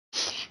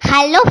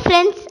Hello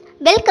friends,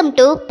 welcome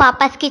to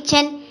பாப்பாஸ்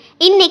kitchen.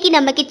 இன்றைக்கி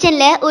நம்ம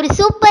கிச்சனில் ஒரு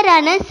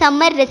சூப்பரான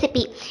சம்மர்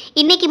ரெசிபி.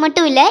 இன்றைக்கி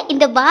மட்டும் இல்லை,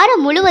 இந்த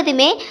வாரம்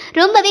முழுவதுமே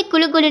ரொம்பவே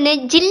குளு குளுன்னு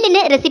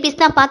ஜில்லுன்னு ரெசிபிஸ்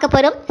தான் பார்க்க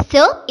போகிறோம்.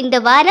 ஸோ இந்த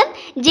வாரம்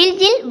ஜில்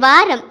ஜில்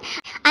வாரம்.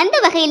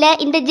 அந்த வகையில்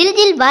இந்த ஜில்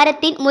ஜில்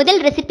வாரத்தின்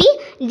முதல் ரெசிபி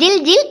ஜில்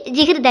ஜில்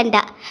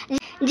ஜிகர்தண்டா.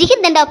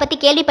 ஜிகர்தண்டாவை பற்றி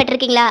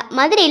கேள்விப்பட்டிருக்கீங்களா?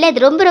 மதுரையில்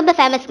இது ரொம்ப ரொம்ப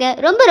ஃபேமஸ்ங்க.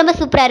 ரொம்ப ரொம்ப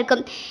சூப்பராக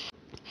இருக்கும்.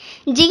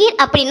 ஜிகிர்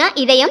அப்படின்னா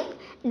இதயம்,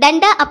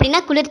 தண்டா அப்படின்னா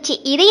குளிர்ச்சி.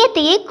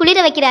 இதயத்தையே குளிர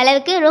வைக்கிற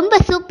அளவுக்கு ரொம்ப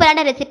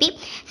சூப்பரான ரெசிபி.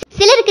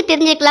 சிலருக்கு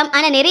தெரிஞ்சிருக்கலாம்,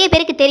 ஆனால் நிறைய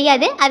பேருக்கு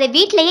தெரியாது. அதை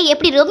வீட்டிலேயே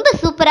எப்படி ரொம்ப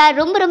சூப்பராக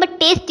ரொம்ப ரொம்ப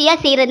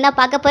டேஸ்டியாக செய்கிறதுன்னு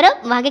தான் பார்க்க போகிறோம்.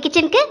 வாங்க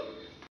கிச்சனுக்கு.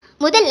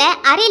 முதல்ல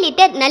 1/2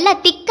 லிட்டர் நல்லா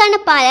திக்கான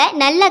பாலை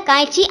நல்லா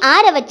காய்ச்சி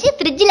ஆற வச்சு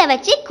ஃப்ரிட்ஜில்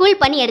வச்சு கூல்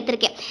பண்ணி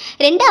எடுத்திருக்கேன்.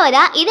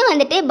 ரெண்டாவதாக இது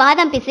வந்துட்டு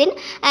பாதாம் பிசின்.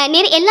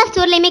 எல்லா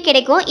ஸ்டோர்லேயுமே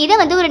கிடைக்கும். இதை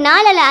வந்து ஒரு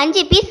 4 அல்ல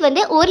 5 பீஸ்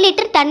வந்து 1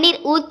 லிட்டர் தண்ணீர்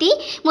ஊற்றி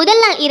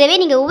முதல் நாள் இரவே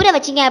நீங்கள் ஊற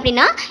வச்சிங்க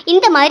அப்படின்னா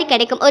இந்த மாதிரி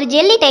கிடைக்கும். ஒரு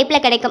ஜெல்லி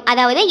டைப்பில் கிடைக்கும்.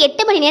 அதாவது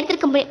 8 மணி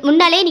நேரத்துக்கு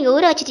முன்னாலே நீங்கள்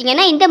ஊற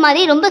வச்சிட்டிங்கன்னா இந்த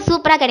மாதிரி ரொம்ப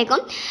சூப்பராக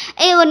கிடைக்கும்.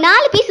 ஒரு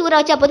 4 பீஸ் ஊற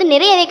வச்சா போதும்,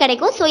 நிறையவே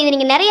கிடைக்கும். ஸோ இது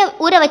நீங்கள் நிறைய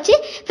ஊற வச்சு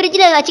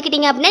ஃப்ரிட்ஜில்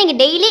வச்சுக்கிட்டீங்க அப்படின்னா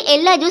நீங்கள் டெய்லி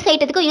எல்லா ஜூஸ்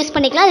ஐட்டத்துக்கும் யூஸ்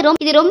பண்ணிக்கலாம்.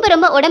 இது ரொம்ப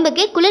ரொம்ப உடம்புக்கு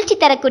குளிர்ச்சி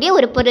தரக்கூடிய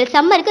ஒரு பொருள்.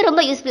 சம்மருக்கு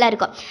ரொம்ப யூஸ்ஃபுல்லாக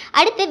இருக்கும்.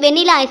 அடுத்து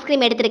வெண்ணிலா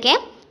ஐஸ்கிரீம்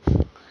எடுத்திருக்கேன்.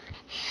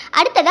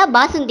 அடுத்ததாக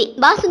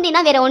பாசுந்தினா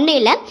வேறு ஒன்றும்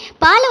இல்லை.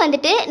 பாலை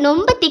வந்துட்டு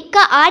ரொம்ப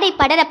திக்காக ஆடை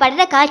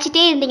படர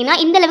காய்ச்சிட்டே இருந்தீங்கன்னா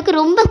இந்த அளவுக்கு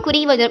ரொம்ப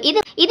குறுகி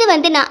வந்துடும். இது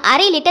வந்து நான்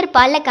 1/2 லிட்டர்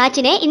பாலில்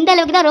காய்ச்சினேன். இந்த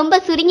அளவுக்கு தான் ரொம்ப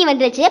சுருங்கி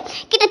வந்துருச்சு.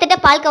 கிட்டத்தட்ட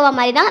பால்கோவா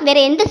மாதிரி தான்.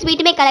 வேறு எந்த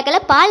ஸ்வீட்டுமே கலக்கல.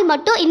 பால்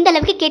மட்டும் இந்த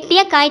அளவுக்கு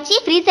கெட்டியாக காய்ச்சி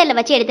ஃப்ரீசரில்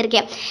வச்சு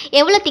எடுத்திருக்கேன்.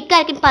 எவ்வளோ திக்காக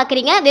இருக்குன்னு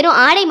பார்க்குறீங்க. வெறும்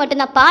ஆடை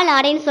மட்டும்தான், பால்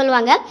ஆடைன்னு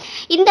சொல்லுவாங்க.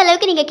 இந்த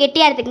அளவுக்கு நீங்கள்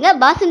கெட்டியாக எடுத்துக்கங்க.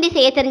 பாசுந்தி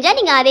செய்ய தெரிஞ்சால்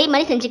நீங்கள் அதே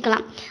மாதிரி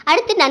செஞ்சுக்கலாம்.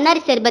 அடுத்து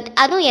நன்னாரி சர்பத்,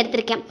 அதுவும்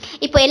எடுத்திருக்கேன்.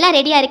 இப்போ எல்லாம்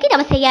ரெடியாக இருக்குது.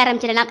 நம்ம செய்ய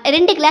ஆரம்பிச்சிடலாம்.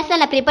 2 கிளாஸில்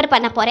நான் ப்ரிப்பேர்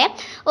பண்ண போகிறேன்.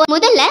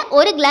 முதல்ல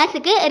 1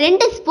 கிளாஸுக்கு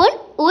 2 ஸ்பூன்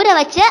ஊற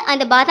வச்ச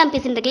அந்த பாதாம்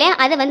பீஸ் இருக்குல்லையா,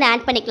 அதை வந்து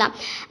ஆட் பண்ணிக்கலாம்.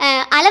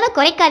 அளவை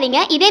குறைக்காதீங்க.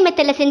 இதே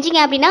மெத்தடில் செஞ்சீங்க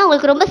அப்படின்னா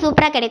உங்களுக்கு ரொம்ப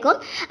சூப்பராக கிடைக்கும்.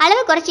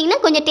 அளவை குறைச்சிங்கன்னா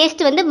கொஞ்சம்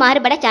டேஸ்ட் வந்து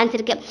மாறுபட சான்ஸ்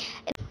இருக்குது.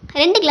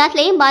 2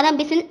 கிளாஸ்லையும் பாதாம்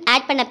பீஸ்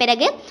ஆட் பண்ண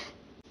பிறகு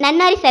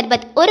நன்னாரி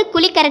சர்பத், 1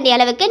 குழிக்கரண்டி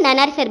அளவுக்கு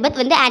நன்னாரி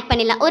சர்பத் வந்து ஆட்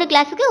பண்ணிடலாம். 1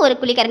 கிளாஸுக்கு 1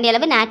 குழிக்கரண்டி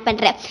அளவு நான் ஆட்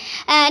பண்ணுறேன்.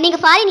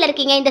 நீங்கள் ஃபாரினில்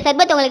இருக்கீங்க, இந்த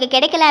சர்பத் உங்களுக்கு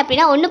கிடைக்கல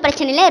அப்படின்னா ஒன்றும்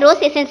பிரச்சனை இல்லை.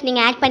 ரோஸ் எசன்ஸ்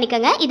நீங்கள் ஆட்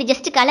பண்ணிக்கோங்க. இது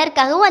ஜஸ்ட்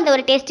கலருக்காகவும் அந்த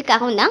ஒரு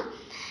டேஸ்ட்டுக்காகவும் தான்.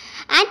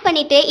 ஆட்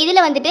பண்ணிவிட்டு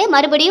இதில் வந்துட்டு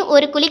மறுபடியும்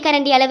 1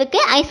 குழிக்கரண்டி அளவுக்கு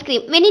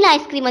ஐஸ்கிரீம், வெண்ணிலா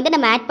ஐஸ்கிரீம் வந்து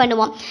நம்ம ஆட்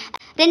பண்ணுவோம்.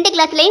 2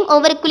 கிளாஸ்லையும்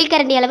ஒவ்வொரு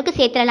குழிக்கரண்டி அளவுக்கு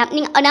சேர்த்துடலாம்.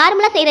 நீங்கள்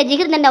நார்மலாக செய்கிற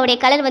ஜிகர்தண்டாவுடைய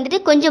கலர் வந்துட்டு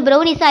கொஞ்சம்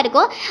ப்ரௌனிஸாக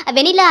இருக்கும்.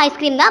 வெண்ணிலா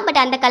ஐஸ்கிரீம் தான்,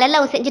 பட் அந்த கலரில்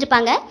அவங்க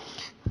செஞ்சுருப்பாங்க.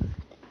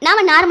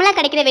 நாம் நார்மலாக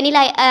கிடைக்கிற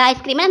வெண்ணிலா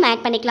ஐஸ்கிரீமை நம்ம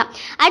ஆட் பண்ணிக்கலாம்.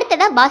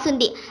 அடுத்ததாக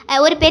பாசுந்தி,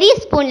 ஒரு பெரிய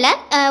ஸ்பூனில்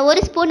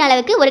 1 ஸ்பூன்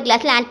அளவுக்கு 1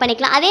 கிளாஸில் ஆட்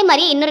பண்ணிக்கலாம். அதே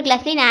மாதிரி இன்னொரு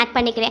கிளாஸ்லேயும் நான் ஆட்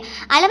பண்ணிக்கிறேன்.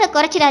 அளவை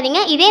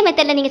குறைச்சிடாதீங்க. இதே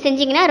மெத்தடில் நீங்கள்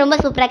செஞ்சீங்கன்னா ரொம்ப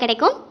சூப்பராக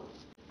கிடைக்கும்.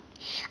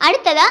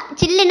 அடுத்ததாக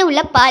சில்லுன்னு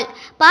உள்ள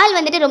பால்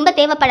வந்துட்டு ரொம்ப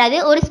தேவைப்படாது.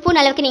 1 ஸ்பூன்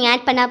அளவுக்கு நீங்கள்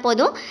ஆட் பண்ணால்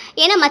போதும்.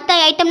 ஏன்னா மற்ற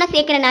ஐட்டம்லாம்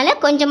சேர்க்கறனால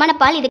கொஞ்சமான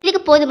பால்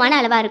இதுக்கு போதுமான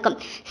அளவாக இருக்கும்.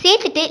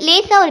 சேர்த்துட்டு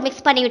லேசாக ஒரு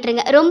மிக்ஸ் பண்ணி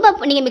விட்டுருங்க. ரொம்ப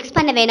நீங்கள் மிக்ஸ்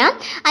பண்ண வேணாம்.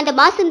 அந்த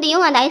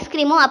பாசுந்தியும் அந்த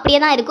ஐஸ்கிரீமும்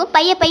அப்படியே தான் இருக்கும்.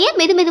 பைய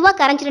மெதுவாக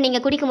கரைஞ்சிடும்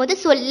நீங்கள் குடிக்கும்போது.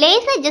 ஸோ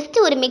லேசாக ஜஸ்ட்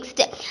ஒரு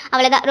மிக்ஸ்டு,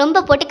 அவ்வளோதான்.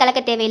 ரொம்ப போட்டு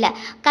கலக்க தேவையில்லை.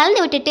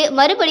 கலந்து விட்டுட்டு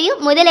மறுபடியும்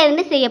முதல்ல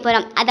இருந்து செய்ய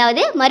போகிறோம்.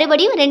 அதாவது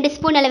மறுபடியும் 2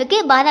 ஸ்பூன் அளவுக்கு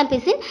பாதாம்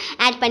பீஸின்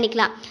ஆட்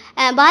பண்ணிக்கலாம்.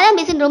 பாதாம்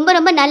பீசன் ரொம்ப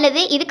ரொம்ப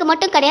நல்லது. இதுக்கு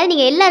மட்டும் கிடையாது,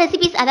 நீங்கள் எல்லா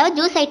ரெசிபிஸ், அதாவது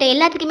ஜூஸ் ஐட்டம்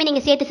எல்லாத்துக்குமே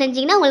நீங்கள் சேர்த்து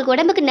செஞ்சிங்கன்னா உங்களுக்கு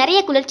உடம்புக்கு நிறைய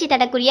குளிர்ச்சி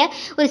தரக்கூடிய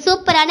ஒரு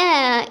சூப்பரான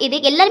இது.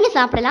 எல்லாருமே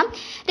சாப்பிடலாம்.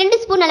 2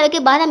 ஸ்பூன்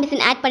அளவுக்கு பாதாம்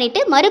பீசன் ஆட்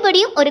பண்ணிவிட்டு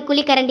மறுபடியும் 1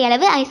 குழிக்கரண்டி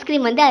அளவு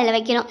ஐஸ்கிரீம் வந்து அதில்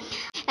வைக்கணும்.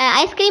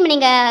 ஐஸ்கிரீம்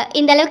நீங்கள்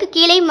இந்த அளவுக்கு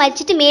கீழேயும்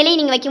வச்சுட்டு மேலேயும்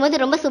நீங்கள்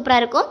வைக்கும்போது ரொம்ப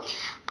சூப்பராக இருக்கும்.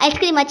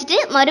 ஐஸ்கிரீம் வச்சுட்டு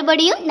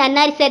மறுபடியும்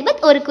நன்னாரி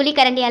சர்பத் 1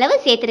 குழிக்கரண்டி அளவு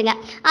சேர்த்துருங்க.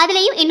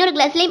 அதுலேயும் இன்னொரு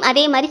கிளாஸ்லையும்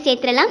அதே மாதிரி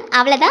சேர்த்துடலாம்.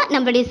 அவ்வளோதான்,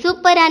 நம்மளுடைய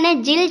சூப்பரான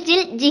ஜில்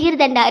ஜில்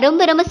ஜிகர்தண்டா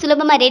ரொம்ப ரொம்ப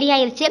சுலபமாக ரெடி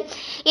ஆயிடுச்சு.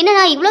 ஏன்னா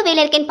நான் இவ்வளோ வேலை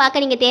இருக்கேன்னு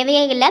பார்க்க நீங்கள்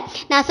தேவையே இல்லை.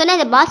 நான் சொன்ன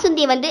அந்த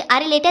பாசுந்தியை வந்து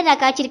 1/2 லிட்டர்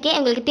நான் காய்ச்சிருக்கேன்.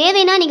 உங்களுக்கு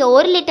தேவைன்னா நீங்கள்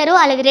 1 லிட்டரோ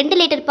அல்லது 2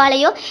 லிட்டர்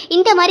பாலையோ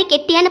இந்த மாதிரி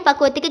கெட்டியான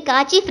பக்குவத்துக்கு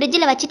காய்ச்சி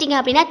ஃப்ரிட்ஜில் வச்சுட்டிங்க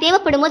அப்படின்னா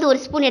தேவைப்படும் போது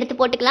 1 ஸ்பூன் எடுத்து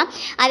போட்டுக்கலாம்.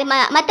 அது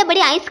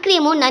மற்றபடி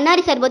ஐஸ்கிரீமும்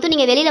நன்னாரி சர்பத்தும்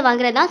நீங்கள் வெளியில்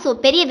வாங்குறது தான். ஸோ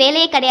பெரிய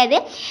வேலையே கிடையாது.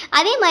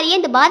 அதே மாதிரியே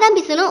இந்த பாதாம்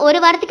பீசனும்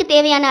 1 வாரத்துக்கு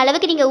தேவையான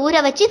அளவுக்கு நீங்கள்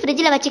ஊற வச்சு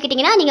ஃப்ரிட்ஜில்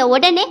வச்சுக்கிட்டிங்கன்னா நீங்கள்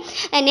உடனே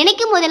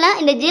நினைக்கும் போதெல்லாம்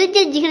இந்த ஜில்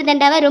ஜில்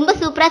ஜிகர்தண்டாவை ரொம்ப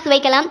சூப்பராக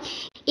சுவைக்கலாம்.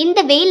 இந்த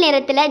வெயில்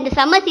நேரத்தில், இந்த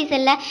சம்மர்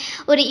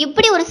சீசனில்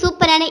இப்படி ஒரு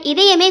சூப்பரான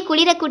இதயமே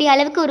குளிரக்கூடிய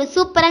அளவுக்கு ஒரு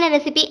சூப்பரான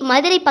ரெசிபி.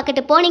 மதுரை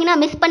பக்கத்து போனீங்கன்னா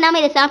மிஸ்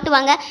பண்ணாமல் இதை சாப்பிட்டு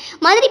வாங்க.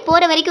 மதுரை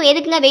போகிற வரைக்கும்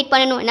எதுக்குங்க வெயிட்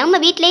பண்ணணும்? நம்ம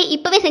வீட்டிலே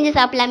இப்போவே செஞ்சு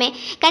சாப்பிடலாமே.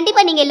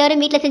 கண்டிப்பாக நீங்கள்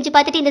எல்லோரும் வீட்டில் செஞ்சு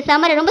பார்த்துட்டு இந்த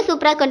சம்மரை ரொம்ப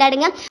சூப்பராக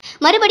கொண்டாடுங்க.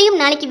 மறுபடியும்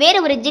நாளைக்கு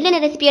வேறு ஒரு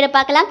ஜில்லுன ரெசிபியோட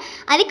பார்க்கலாம்.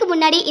 அதுக்கு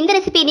முன்னாடி இந்த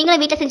ரெசிபி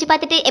நீங்களும் வீட்டில் செஞ்சு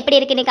பார்த்துட்டு எப்படி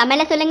இருக்குன்னு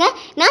கமெண்ட்டில் சொல்லுங்கள்.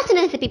 நான்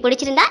சொன்ன ரெசிபி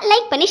பிடிச்சிருந்தா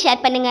லைக் பண்ணி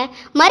ஷேர் பண்ணுங்கள்.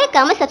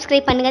 மறக்காமல்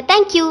சப்ஸ்கிரைப் பண்ணுங்கள்.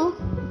 தேங்க்யூ.